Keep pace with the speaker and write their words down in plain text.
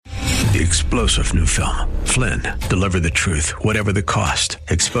The explosive new film, Flynn, deliver the truth, whatever the cost,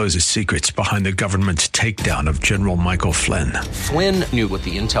 exposes secrets behind the government's takedown of General Michael Flynn. Flynn knew what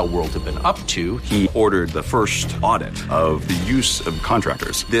the intel world had been up to. He ordered the first audit of the use of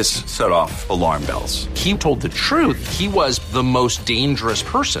contractors. This set off alarm bells. He told the truth. He was the most dangerous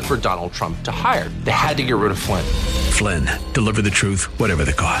person for Donald Trump to hire. They had to get rid of Flynn. Flynn, deliver the truth, whatever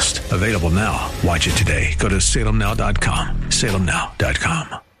the cost. Available now. Watch it today. Go to salemnow.com.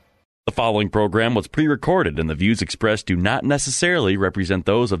 salemnow.com. The following program was pre-recorded, and the views expressed do not necessarily represent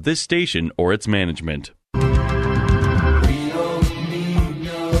those of this station or its management. We don't need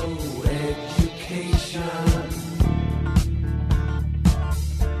no education.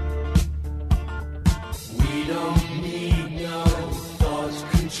 We don't need no thought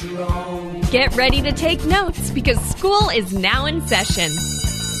control. Get ready to take notes because school is now in session.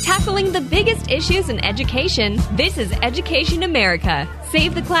 Tackling the biggest issues in education, this is Education America.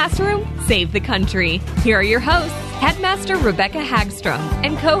 Save the classroom, save the country. Here are your hosts, Headmaster Rebecca Hagstrom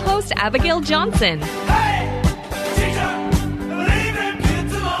and co-host Abigail Johnson. Hey, teacher, believe in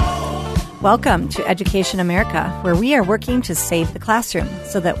kids alone. Welcome to Education America, where we are working to save the classroom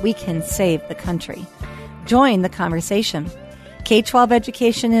so that we can save the country. Join the conversation. K-12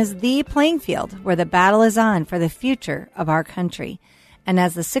 education is the playing field where the battle is on for the future of our country. And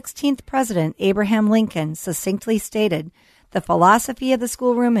as the 16th President, Abraham Lincoln, succinctly stated, the philosophy of the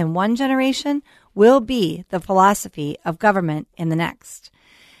schoolroom in one generation will be the philosophy of government in the next.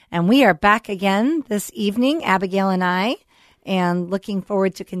 And we are back again this evening, Abigail and I, and looking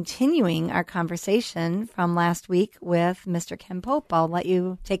forward to continuing our conversation from last week with Mr. Ken Pope. I'll let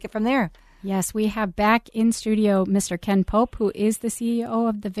you take it from there. Yes, we have back in studio Mr. Ken Pope, who is the CEO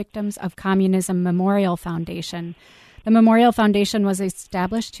of the Victims of Communism Memorial Foundation. The Memorial Foundation was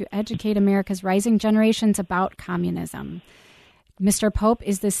established to educate America's rising generations about communism. Mr. Pope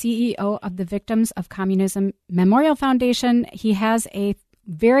is the CEO of the Victims of Communism Memorial Foundation. He has a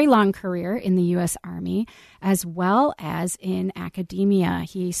very long career in the U.S. Army as well as in academia.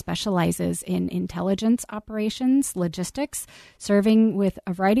 He specializes in intelligence operations, logistics, serving with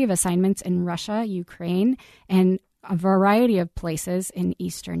a variety of assignments in Russia, Ukraine, and a variety of places in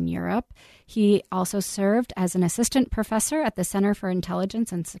Eastern Europe. He also served as an assistant professor at the Center for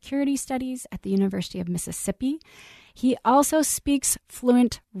Intelligence and Security Studies at the University of Mississippi. He also speaks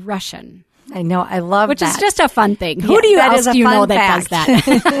fluent Russian. I know, I love which that. Which is just a fun thing. Yeah, Who do you that else do you know that does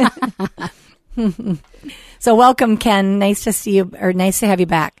that? So welcome, Ken. Nice to see you, or nice to have you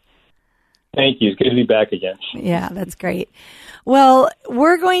back. Thank you. It's good to be back again. Yeah, that's great. Well,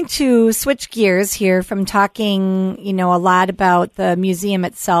 we're going to switch gears here from talking, a lot about the museum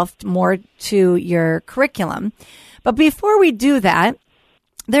itself more to your curriculum. But before we do that,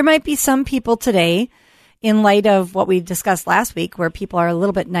 there might be some people today, in light of what we discussed last week, where people are a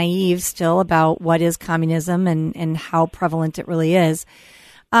little bit naive still about what is communism and how prevalent it really is.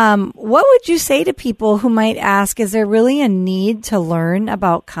 What would you say to people who might ask, is there really a need to learn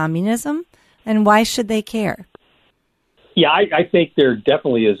about communism? And why should they care? Yeah, I think there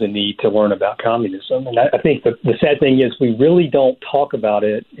definitely is a need to learn about communism. And I think the sad thing is we really don't talk about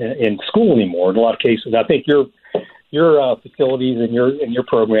it in school anymore in a lot of cases. I think your facilities and your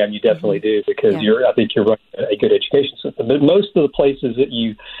program, you definitely do, because I think you're running a good education system. But most of the places that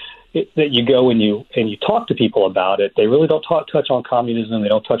you go and you talk to people about it, they really don't touch on communism. They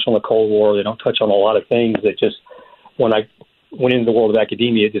don't touch on the Cold War. They don't touch on a lot of things that just, when I went into the world of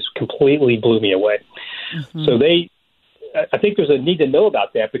academia, it just completely blew me away. Mm-hmm. So I think there's a need to know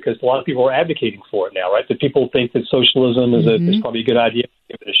about that because a lot of people are advocating for it now, right? That people think that socialism is probably a good idea.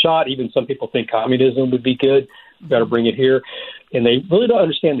 Give it a shot. Even some people think communism would be good. We've got to bring it here. And they really don't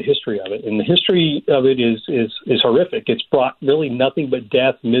understand the history of it. And the history of it is horrific. It's brought really nothing but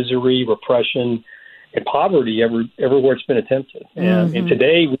death, misery, repression, and poverty everywhere it's been attempted. And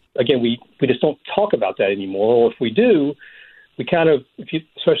today, we just don't talk about that anymore. Or if we do, we kind of,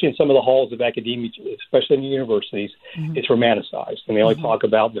 especially in some of the halls of academia, especially in the universities, it's romanticized. And they only talk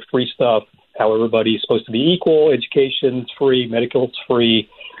about the free stuff, how everybody's supposed to be equal, education's free, medical's free,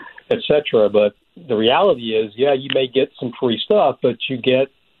 etc. But the reality is, you may get some free stuff, but you get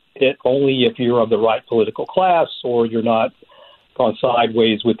it only if you're of the right political class or you're not gone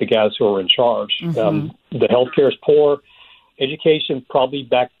sideways with the guys who are in charge. The healthcare is poor. Education probably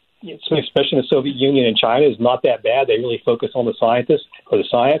back, especially in the Soviet Union and China, is not that bad. They really focus on the scientists or the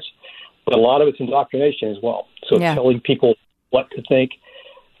science, but a lot of it's indoctrination as well. So telling people what to think.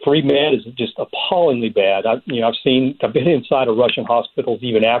 Free med is just appallingly bad. I've been inside of Russian hospitals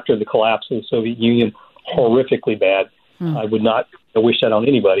even after the collapse of the Soviet Union, horrifically bad. I would not wish that on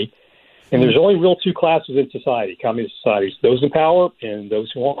anybody. And there's only real two classes in society, communist societies, those in power and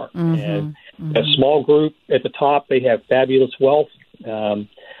those who aren't. And that small group at the top, they have fabulous wealth.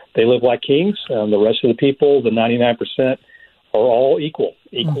 They live like kings. The rest of the people, the 99%, are all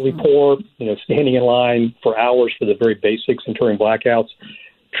equally poor, standing in line for hours for the very basics and during blackouts.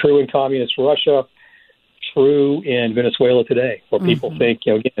 True in communist Russia, true in Venezuela today, where people think,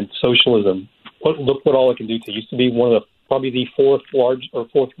 again, socialism, look what all it can do to. It used to be one of probably the fourth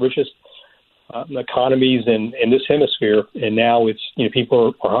richest economies in this hemisphere, and now it's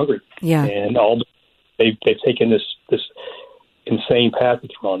people are hungry, and they've taken this insane path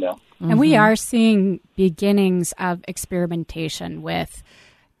that they're on now. And we are seeing beginnings of experimentation with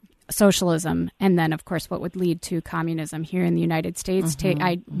socialism, and then, of course, what would lead to communism here in the United States.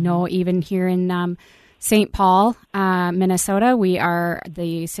 I know even here in St. Paul, Minnesota,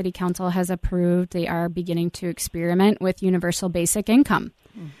 the city council has approved, they are beginning to experiment with universal basic income.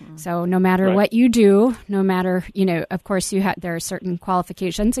 So no matter what you do, no matter, of course, there are certain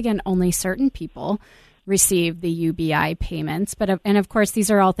qualifications. Again, only certain people receive the UBI payments. And of course,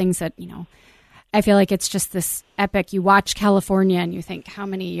 these are all things that, I feel like it's just this epic. You watch California and you think, how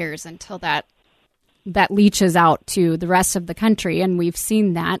many years until that leaches out to the rest of the country? And we've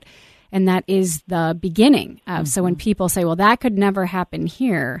seen that. And that is the beginning of. So when people say, well, that could never happen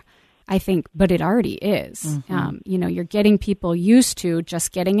here, I think, but it already is. You're getting people used to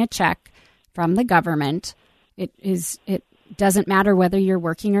just getting a check from the government. It doesn't matter whether you're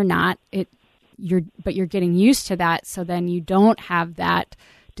working or not. But you're getting used to that. So then you don't have that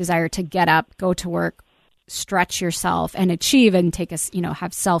desire to get up, go to work, stretch yourself, and achieve and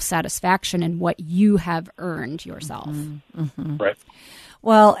have self-satisfaction in what you have earned yourself. Right.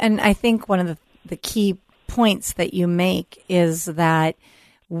 Well, and I think one of the key points that you make is that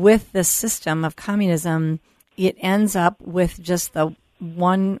with the system of communism, it ends up with just the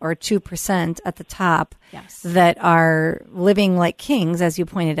 1 or 2% at the top that are living like kings, as you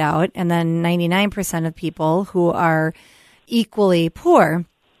pointed out, and then 99% of people who are equally poor.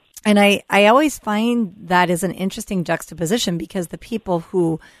 And I always find that is an interesting juxtaposition, because the people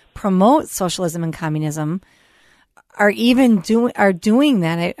who promote socialism and communism are doing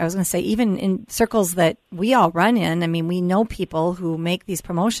that. I was going to say, even in circles that we all run in. I mean, we know people who make these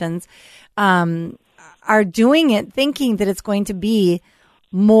promotions are doing it thinking that it's going to be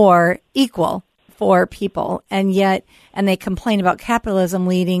more equal for people, and they complain about capitalism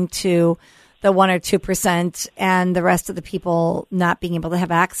leading to the 1 or 2% and the rest of the people not being able to have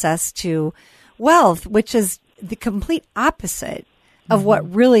access to wealth, which is the complete opposite of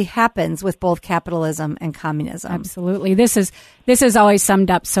what really happens with both capitalism and communism. Absolutely. This is always summed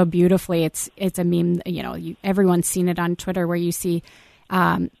up so beautifully. It's a meme, everyone's seen it on Twitter, where you see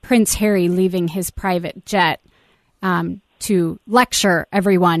Prince Harry leaving his private jet to lecture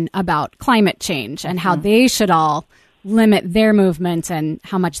everyone about climate change and how they should all limit their movements and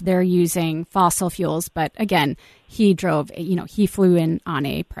how much they're using fossil fuels. But again, he flew in on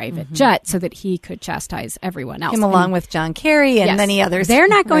a private jet so that he could chastise everyone else. Him along with John Kerry and many others. They're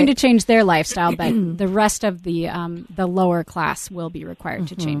not going to change their lifestyle, but the rest of the lower class will be required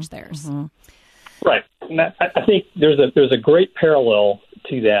to change theirs. Right. And I think there's a great parallel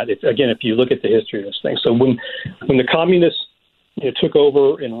to that. If you look at the history of this thing. So when the communists took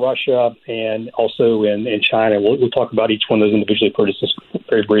over in Russia and also in China, we'll talk about each one of those individually just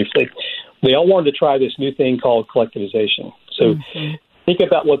very briefly. They all wanted to try this new thing called collectivization. So think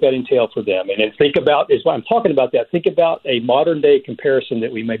about what that entailed for them. And then think about, as I'm talking about that, think about a modern day comparison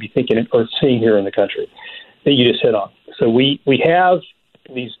that we may be thinking or seeing here in the country that you just hit on. So we have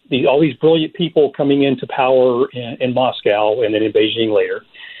all these brilliant people coming into power in Moscow and then in Beijing later,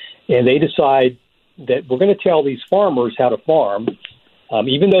 and they decide that we're going to tell these farmers how to farm,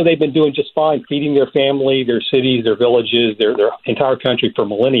 even though they've been doing just fine, feeding their family, their cities, their villages, their entire country for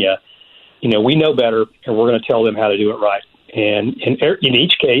millennia. We know better, and we're going to tell them how to do it right. And in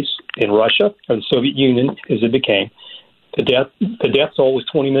each case, in Russia or the Soviet Union, as it became, the death toll was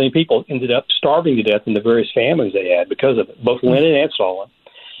 20 million people ended up starving to death in the various famines they had because of it, both Lenin and Stalin.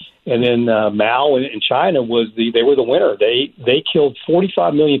 And then Mao in China they were the winner. They killed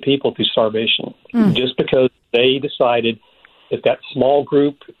 45 million people through starvation just because they decided that small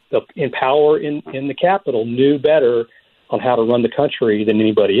group in power in the capital knew better on how to run the country than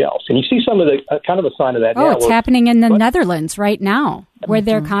anybody else. And you see some of the kind of a sign of that now. Oh, it's happening in the Netherlands right now, where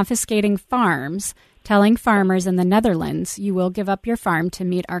they're confiscating farms, telling farmers in the Netherlands, you will give up your farm to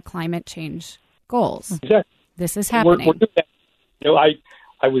meet our climate change goals. Exactly. This is happening. We're doing that.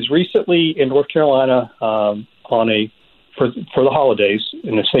 I was recently in North Carolina for the holidays,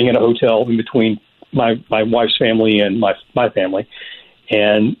 and staying in a hotel in between my wife's family and my family,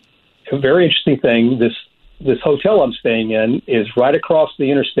 and a very interesting thing. This hotel I'm staying in is right across the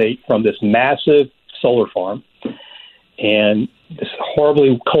interstate from this massive solar farm, and this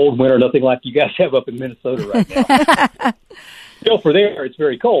horribly cold winter, nothing like you guys have up in Minnesota right now. Still, for there, it's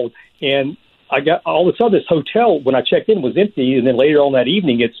very cold, and I got all of a sudden this hotel when I checked in was empty, and then later on that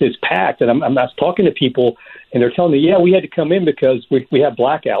evening it's packed, and I'm talking to people, and they're telling me, yeah, we had to come in because we have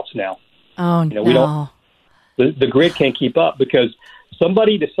blackouts now. Oh, you know, we don't. The grid can't keep up because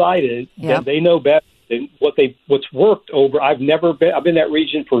somebody decided that they know better than what's worked over. I've been in that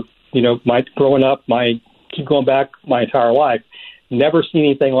region for growing up, keep going back my entire life. Never seen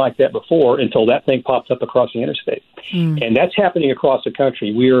anything like that before until that thing pops up across the interstate. And that's happening across the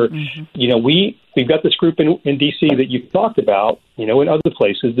country. We're, we've got this group in D.C. that you've talked about, in other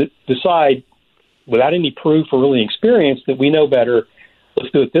places that decide without any proof or really experience that we know better,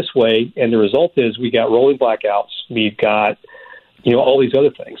 let's do it this way. And the result is we got rolling blackouts. We've got, all these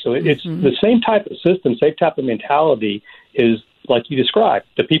other things. So it's the same type of system, same type of mentality is like you described.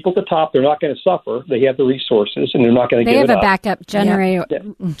 The people at the top, they're not going to suffer. They have the resources, and they're not going to give it up. They have a backup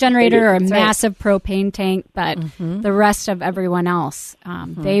generator or a massive propane tank, but the rest of everyone else,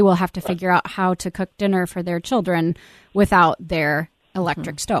 they will have to figure out how to cook dinner for their children without their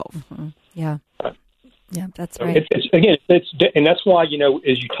electric stove. Yeah. Yeah, that's right. And that's why, as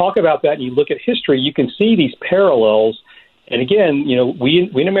you talk about that and you look at history, you can see these parallels. And again, we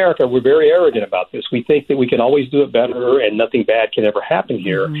in America, we're very arrogant about this. We think that we can always do it better and nothing bad can ever happen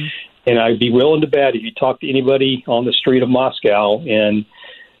here. And I'd be willing to bet if you talk to anybody on the street of Moscow in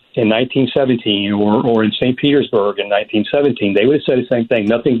 1917 or in St. Petersburg in 1917, they would have said the same thing.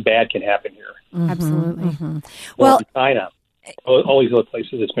 Nothing bad can happen here. Absolutely. Well, China. All these other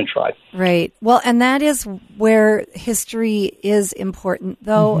places it's been tried. Right. Well, and that is where history is important,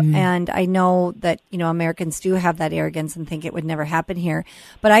 though. And I know that, Americans do have that arrogance and think it would never happen here.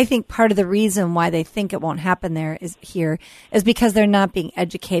 But I think part of the reason why they think it won't happen is because they're not being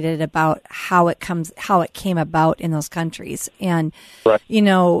educated about how it came about in those countries. And,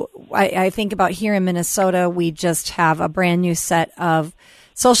 I think about here in Minnesota, we just have a brand new set of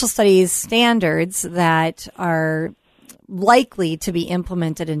social studies standards that are likely to be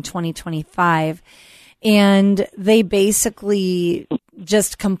implemented in 2025. And they basically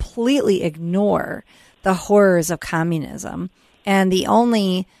just completely ignore the horrors of communism. And the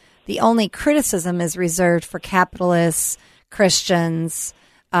only criticism is reserved for capitalists, Christians,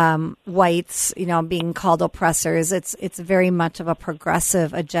 whites, being called oppressors. It's very much of a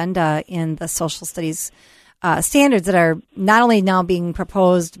progressive agenda in the social studies standards that are not only now being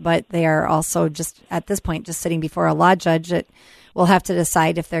proposed, but they are also just at this point just sitting before a law judge that will have to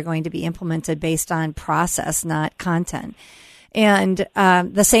decide if they're going to be implemented based on process, not content. And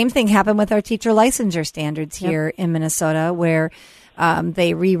the same thing happened with our teacher licensure standards here in Minnesota, where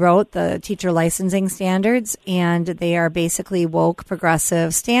they rewrote the teacher licensing standards, and they are basically woke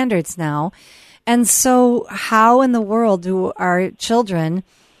progressive standards now. And so how in the world do our children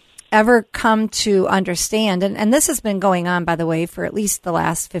ever come to understand, and this has been going on, by the way, for at least the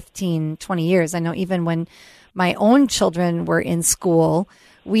last 15, 20 years. I know even when my own children were in school,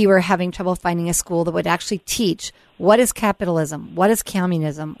 we were having trouble finding a school that would actually teach what is capitalism, what is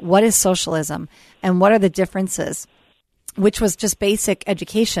communism, what is socialism, and what are the differences, which was just basic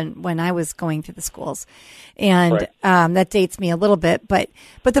education when I was going through the schools. And that dates me a little bit. But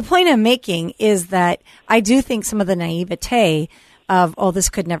the point I'm making is that I do think some of the naivete of, this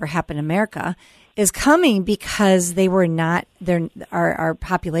could never happen in America is coming because they were not there. Our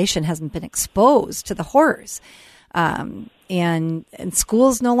population hasn't been exposed to the horrors. And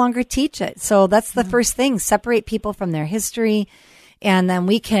schools no longer teach it. So that's the first thing, separate people from their history. And then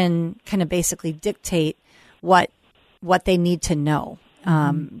we can kind of basically dictate what they need to know.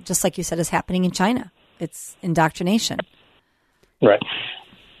 Just like you said is happening in China. It's indoctrination. Right.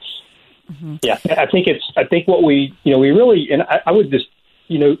 Yeah, I think what we really, and I would just,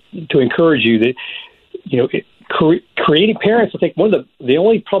 to encourage you that, creating parents, I think one of the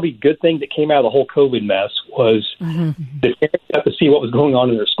only probably good thing that came out of the whole COVID mess was the parents got to see what was going on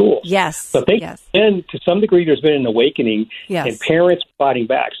in their schools. Yes. So I think then to some degree there's been an awakening and parents fighting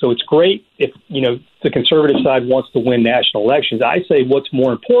back. So it's great if, the conservative side wants to win national elections. I say what's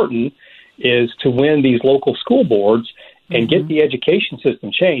more important is to win these local school boards and get the education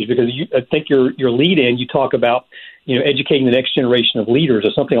system changed, because I think your lead in, you talk about, educating the next generation of leaders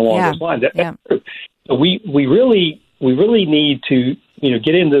or something along those lines. That's true. So we really need to,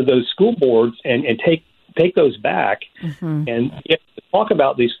 get into those school boards and take those back and talk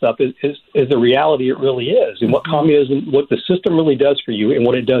about these stuff is the reality it really is, and what communism, what the system really does for you and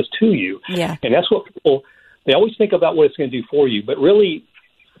what it does to you. Yeah. And that's what people, they always think about what it's going to do for you, but really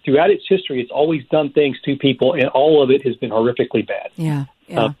throughout its history, it's always done things to people, and all of it has been horrifically bad. Yeah.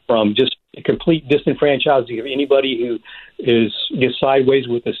 From just a complete disenfranchising of anybody who gets sideways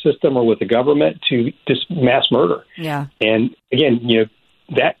with the system or with the government to just mass murder. Yeah. And again,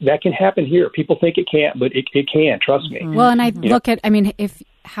 that can happen here. People think it can't, but it can. Trust me. Well, and I look at,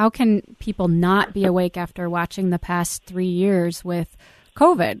 how can people not be awake after watching the past 3 years with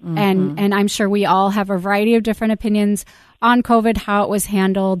COVID? And I'm sure we all have a variety of different opinions on COVID, how it was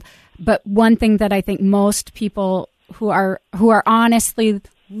handled. But one thing that I think most people who are honestly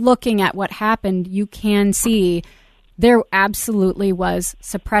looking at what happened, you can see there absolutely was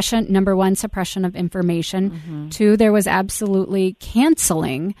suppression. Number one, suppression of information. Two, there was absolutely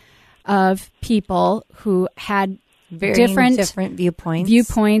canceling of people who had different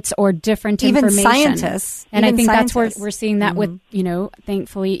viewpoints or different even information. Scientists. And even I think scientists. that's where we're seeing that with,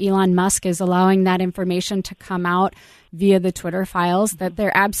 thankfully Elon Musk is allowing that information to come out via the Twitter files, that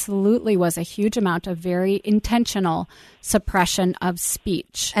there absolutely was a huge amount of very intentional suppression of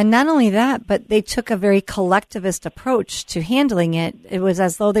speech. And not only that, but they took a very collectivist approach to handling it. It was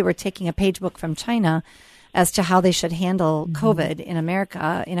as though they were taking a page book from China as to how they should handle COVID in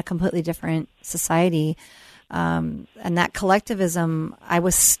America in a completely different society. And that collectivism, I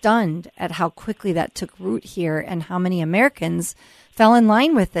was stunned at how quickly that took root here and how many Americans fell in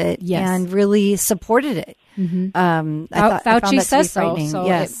line with it and really supported it. Fauci says so. So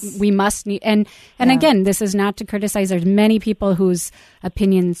yes. we must need, and again, this is not to criticize. There's many people whose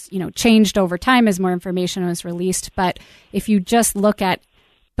opinions, changed over time as more information was released. But if you just look at,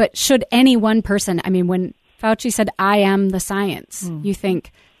 but should any one person, when Fauci said, "I am the science," you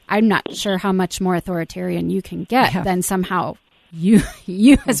think, I'm not sure how much more authoritarian you can get than somehow you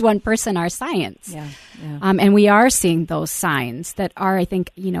as one person are science. And we are seeing those signs that are, I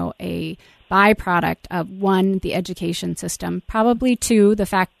think, a byproduct of, one, the education system, probably two, the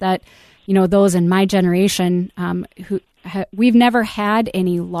fact that, those in my generation we've never had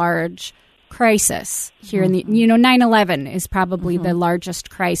any large crisis here in the, 9/11 is probably the largest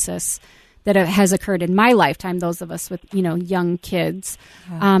crisis that has occurred in my lifetime, those of us with, young kids.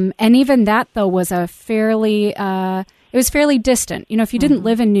 And even that, though, was fairly distant. If you didn't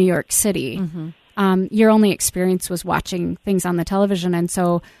live in New York City, your only experience was watching things on the television. And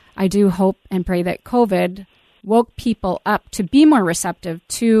so I do hope and pray that COVID woke people up to be more receptive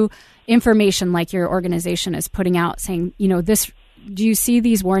to information like your organization is putting out, saying, do you see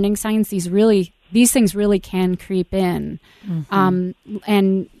these warning signs? These things really can creep in.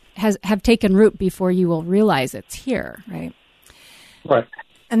 And have taken root before you will realize it's here. Right.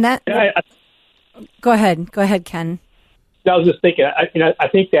 And that. Go ahead, Ken. I was just thinking. I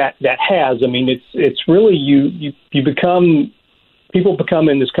think that has. It's really you people become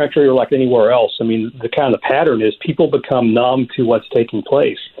in this country or like anywhere else. The kind of pattern is people become numb to what's taking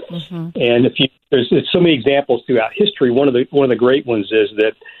place. And there's so many examples throughout history. One of the great ones is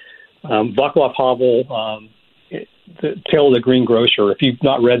that Václav Havel. The Tale of the Green Grocer. If you've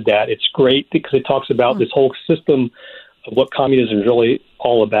not read that, it's great because it talks about this whole system of what communism is really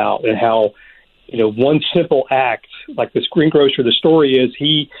all about and how, one simple act like this green grocer, the story is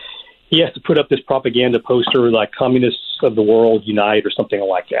he has to put up this propaganda poster like "Communists of the World Unite" or something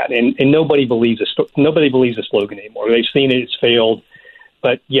like that. And nobody believes the slogan anymore. They've seen it, it's failed,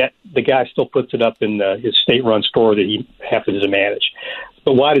 but yet the guy still puts it up in his state-run store that he happens to manage.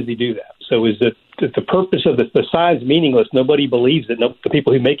 But why does he do that? So is that the purpose of the sign's meaningless? Nobody believes it. The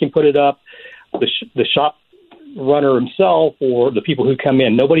people who make him put it up, the shop runner himself, or the people who come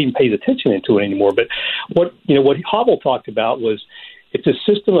in, nobody even pays attention into it anymore. But what Havel talked about was it's a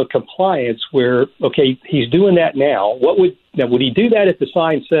system of compliance where, okay, he's doing that now. Would he do that if the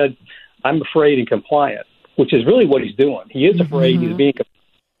sign said, "I'm afraid and compliant," which is really what he's doing. He is afraid, he's being compliant,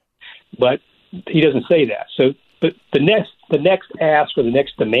 but he doesn't say that. So, but the next ask or the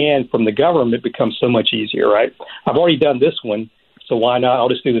next demand from the government becomes so much easier, right? I've already done this one, so why not? I'll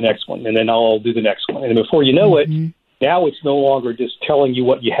just do the next one, and then I'll do the next one. And before you know it, now it's no longer just telling you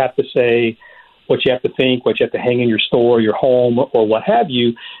what you have to say, what you have to think, what you have to hang in your store, your home, or what have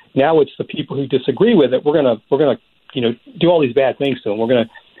you. Now it's the people who disagree with it. We're gonna do all these bad things to them. We're gonna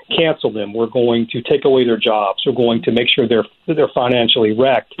cancel them. We're going to take away their jobs. We're going to make sure they're financially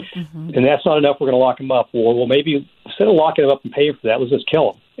wrecked. And that's not enough. We're going to lock them up. Well, maybe instead of locking them up and paying for that, let's just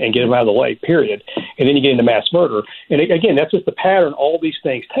kill them and get them out of the way, period. And then you get into mass murder. And again, that's just the pattern all these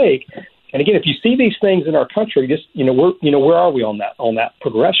things take. And again, if you see these things in our country, just where are we on that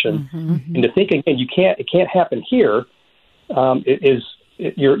progression? And to think again, it can't happen here.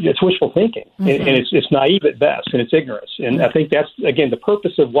 It's wishful thinking, and it's naive at best, and it's ignorance. And I think that's, again, the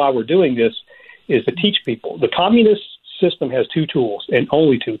purpose of why we're doing this is to teach people. The communist system has two tools, and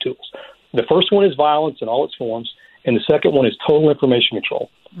only two tools. The first one is violence in all its forms, and the second one is total information control.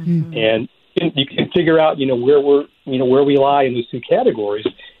 Mm-hmm. And you can figure out, where we lie in those two categories,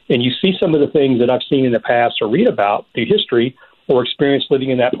 and you see some of the things that I've seen in the past or read about through history or experience living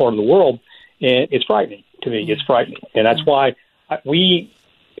in that part of the world, and it's frightening to me. It's frightening, and that's why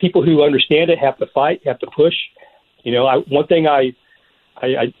people who understand it have to fight, have to push. One thing I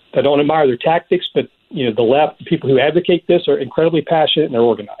don't admire their tactics, but the left, people who advocate this are incredibly passionate and they're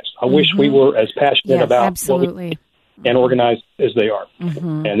organized. I wish we were as passionate about absolutely and organized as they are,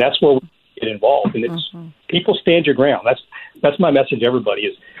 and that's where we get involved. And it's people stand your ground. That's my message to everybody: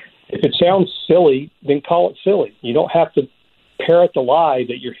 is if it sounds silly, then call it silly. You don't have to parrot the lie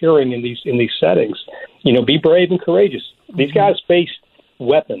that you're hearing in these settings. Be brave and courageous. These guys faced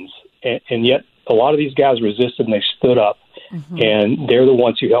weapons, and yet a lot of these guys resisted and they stood up, and they're the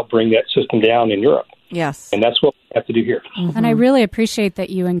ones who helped bring that system down in Europe. Yes. And that's what we have to do here. And I really appreciate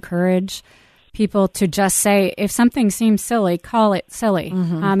that you encourage people to just say, if something seems silly, call it silly.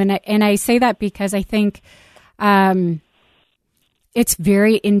 And I say that because I think it's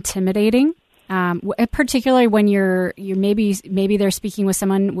very intimidating, particularly when you're maybe they're speaking with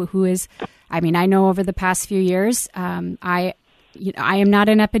someone who is, I know over the past few years, I am not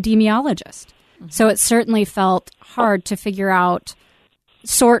an epidemiologist. So it certainly felt hard to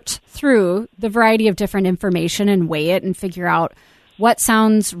sort through the variety of different information and weigh it and figure out what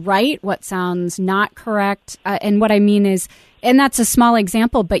sounds right, what sounds not correct. And what I mean is, and that's a small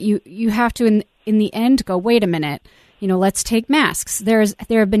example, but you have to, in the end, go, wait a minute, let's take masks. There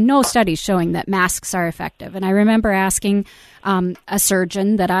have been no studies showing that masks are effective. And I remember asking a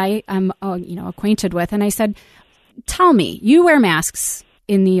surgeon that I am acquainted with, and I said, tell me, you wear masks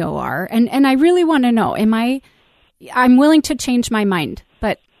in the OR, and I really want to know, I'm willing to change my mind,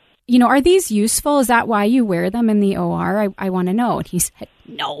 but, are these useful? Is that why you wear them in the OR? I want to know. And he said,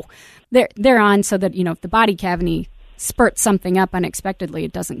 no, they're on so that, if the body cavity spurts something up unexpectedly,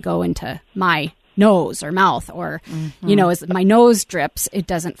 it doesn't go into my nose or mouth, or, as my nose drips, it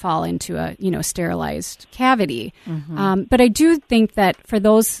doesn't fall into a, sterilized cavity. But I do think that for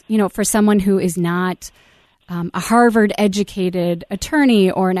those, for someone who is not a Harvard-educated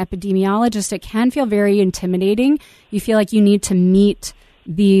attorney or an epidemiologist, it can feel very intimidating. You feel like you need to meet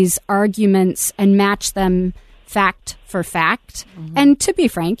these arguments and match them fact for fact. And to be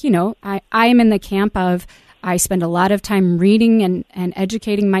frank, I am in the camp of I spend a lot of time reading and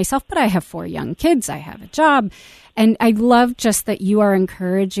educating myself, but I have 4 young kids. I have a job. And I love just that you are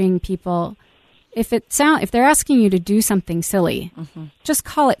encouraging people. If they're asking you to do something silly, just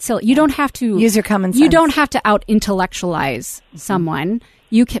call it silly. You don't have to use your common sense. You don't have to out intellectualize someone.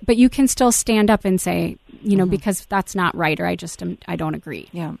 But you can still stand up and say, because that's not right, or I don't agree.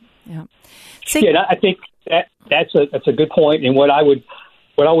 Yeah. I think that's a good point. And what I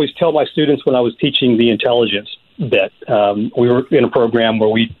always tell my students when I was teaching the intelligence bit, we were in a program where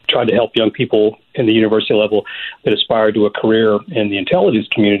we tried to help young people in the university level that aspired to a career in the intelligence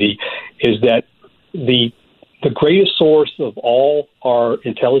community, is that the greatest source of all our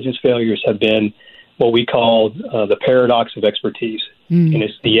intelligence failures have been what we call the paradox of expertise. And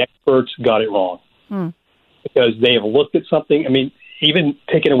it's the experts got it wrong. Because they have looked at something, even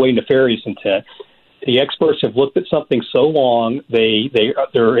taking away nefarious intent, the experts have looked at something so long, they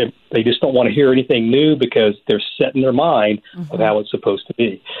just don't want to hear anything new because they're set in their mind of how it's supposed to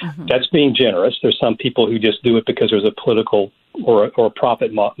be. That's being generous. There's some people who just do it because there's a political or a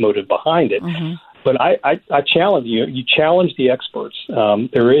profit motive behind it. But I challenge you. You challenge the experts.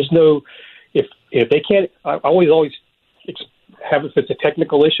 There is no, if they can't, I always have, if it's a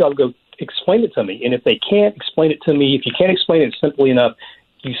technical issue, I'll go explain it to me. And if they can't explain it to me, if you can't explain it simply enough,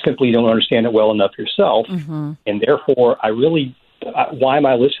 you simply don't understand it well enough yourself. And therefore, why am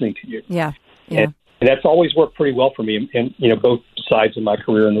I listening to you? Yeah. And that's always worked pretty well for me. And both sides of my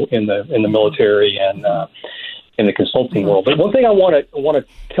career in the military and in the consulting world. But one thing I want to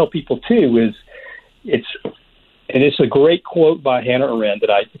tell people too is it's a great quote by Hannah Arendt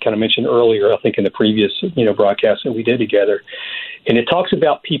that I kind of mentioned earlier, I think in the previous broadcast that we did together. And it talks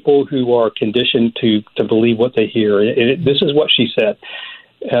about people who are conditioned to believe what they hear. This is what she said.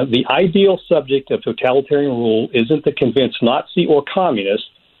 The ideal subject of totalitarian rule isn't the convinced Nazi or communist,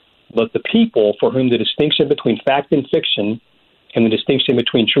 but the people for whom the distinction between fact and fiction and the distinction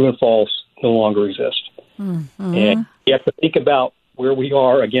between true and false no longer exist. And you have to think about where we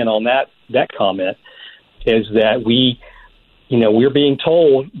are, again, on that comment, is that we're being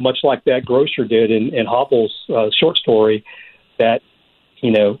told, much like that grocer did in Hoppel's short story, that,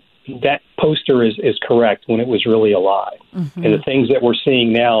 that poster is correct when it was really a lie. And the things that we're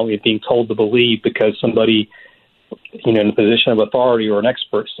seeing now is being told to believe because somebody in a position of authority or an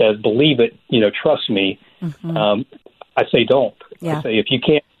expert says, believe it, trust me, I say don't. Yeah. I say if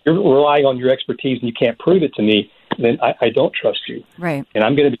you're relying on your expertise and you can't prove it to me, then I don't trust you. Right. And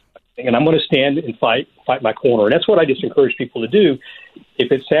I'm going to stand and fight my corner. And that's what I just encourage people to do.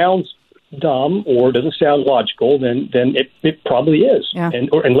 If it sounds dumb or doesn't sound logical, then it probably is. Yeah.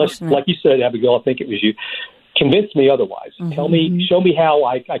 Or unless, like you said, Abigail, I think it was you, convince me otherwise. Tell me, show me how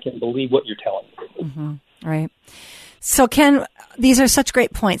I can believe what you're telling me. Right. So, Ken, these are such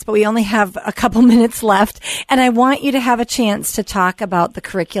great points, but we only have a couple minutes left, and I want you to have a chance to talk about the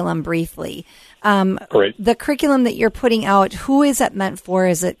curriculum briefly. Great. The curriculum that you're putting out, who is it meant for?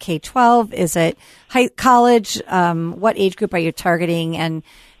 Is it K-12? Is it college? What age group are you targeting?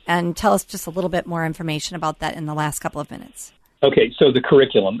 And tell us just a little bit more information about that in the last couple of minutes. Okay, so the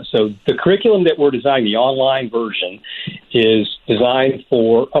curriculum. So the curriculum that we're designing, the online version, is designed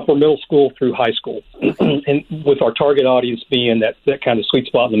for upper middle school through high school, and with our target audience being that kind of sweet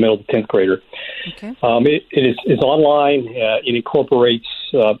spot in the middle of the 10th grader. Okay. It is online. It incorporates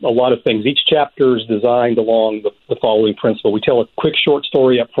a lot of things. Each chapter is designed along the following principle. We tell a quick short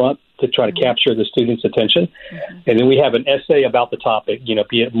story up front to try to capture the student's attention. And then we have an essay about the topic,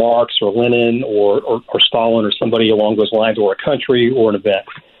 be it Marx or Lenin or Stalin or somebody along those lines, or a country or an event.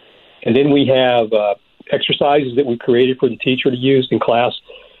 And then we have exercises that we created for the teacher to use in class,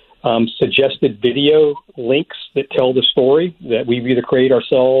 suggested video links that tell the story that we've either created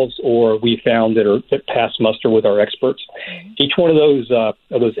ourselves or we found that pass muster with our experts. Each one of those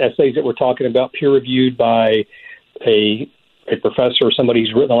essays that we're talking about, peer reviewed by a professor or somebody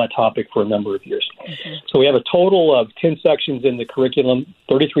who's written on that topic for a number of years. So we have a total of 10 sections in the curriculum,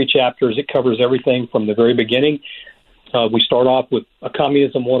 33 chapters. It covers everything from the very beginning. We start off with a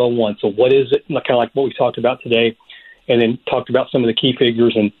Communism 101. So what is it? Kind of like what we talked about today, and then talked about some of the key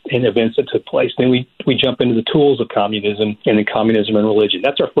figures and events that took place. Then we jump into the tools of communism and then communism and religion.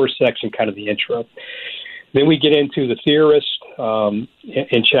 That's our first section, kind of the intro. Then we get into the theorists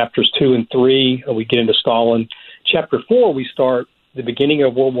in chapters 2 and 3. We get into Stalin. Chapter 4, we start the beginning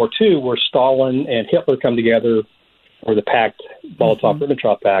of World War II, where Stalin and Hitler come together, or the pact,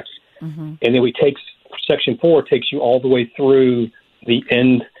 Molotov-Ribbentrop Pact. And then Section 4 takes you all the way through the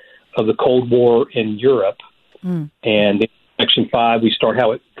end of the Cold War in Europe. And in Section 5, we start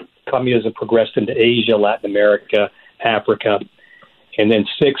how communism progressed into Asia, Latin America, Africa. And then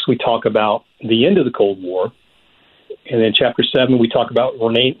 6, we talk about the end of the Cold War. And then Chapter 7, we talk about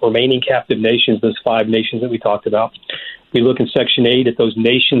remaining captive nations, those 5 nations that we talked about. We look in Section 8 at those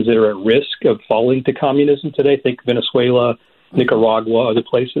nations that are at risk of falling to communism today. Think Venezuela, Nicaragua, other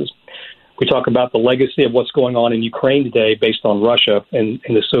places. We talk about the legacy of what's going on in Ukraine today based on Russia and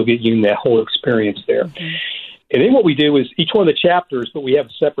the Soviet Union, that whole experience there. And then what we do is each one of the chapters, but we have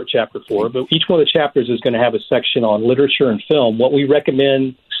a separate chapter for it, but each one of the chapters is going to have a section on literature and film, what we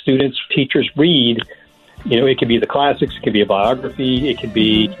recommend students, teachers read. It could be the classics, it could be a biography, it could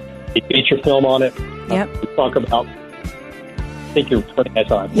be a feature film on it. We talk about, I think you're running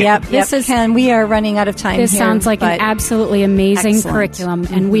out of time. Ken, we are running out of time This here, sounds like an absolutely amazing curriculum,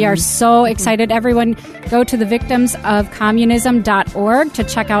 and we are so excited. Everyone, go to thevictimsofcommunism.org to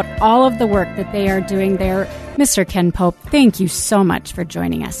check out all of the work that they are doing there. Mr. Ken Pope, thank you so much for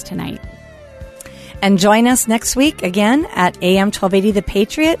joining us tonight. And join us next week again at AM 1280 The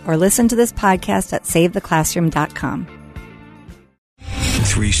Patriot, or listen to this podcast at SaveTheClassroom.com.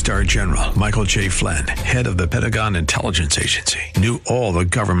 3-star General Michael J. Flynn, head of the Pentagon Intelligence Agency, knew all the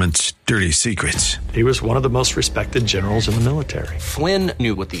government's dirty secrets. He was one of the most respected generals in the military. Flynn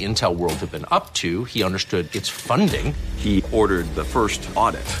knew what the intel world had been up to. He understood its funding. He ordered the first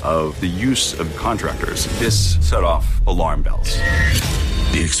audit of the use of contractors. This set off alarm bells.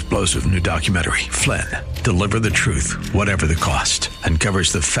 The explosive new documentary, Flynn, Deliver the Truth, Whatever the Cost,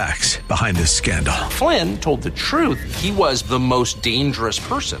 uncovers the facts behind this scandal. Flynn told the truth. He was the most dangerous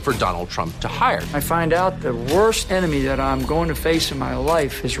person for Donald Trump to hire. I find out the worst enemy that I'm going to face in my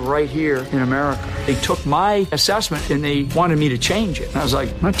life is right here in America. They took my assessment and they wanted me to change it. And I was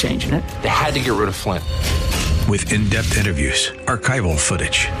like, I'm not changing it. They had to get rid of Flynn. With in-depth interviews, archival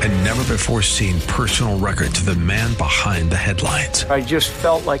footage, and never-before-seen personal records of the man behind the headlines. I just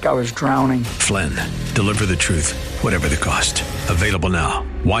felt like I was drowning. Flynn, Deliver the Truth, Whatever the Cost. Available now.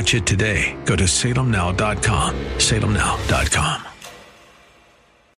 Watch it today. Go to salemnow.com. salemnow.com.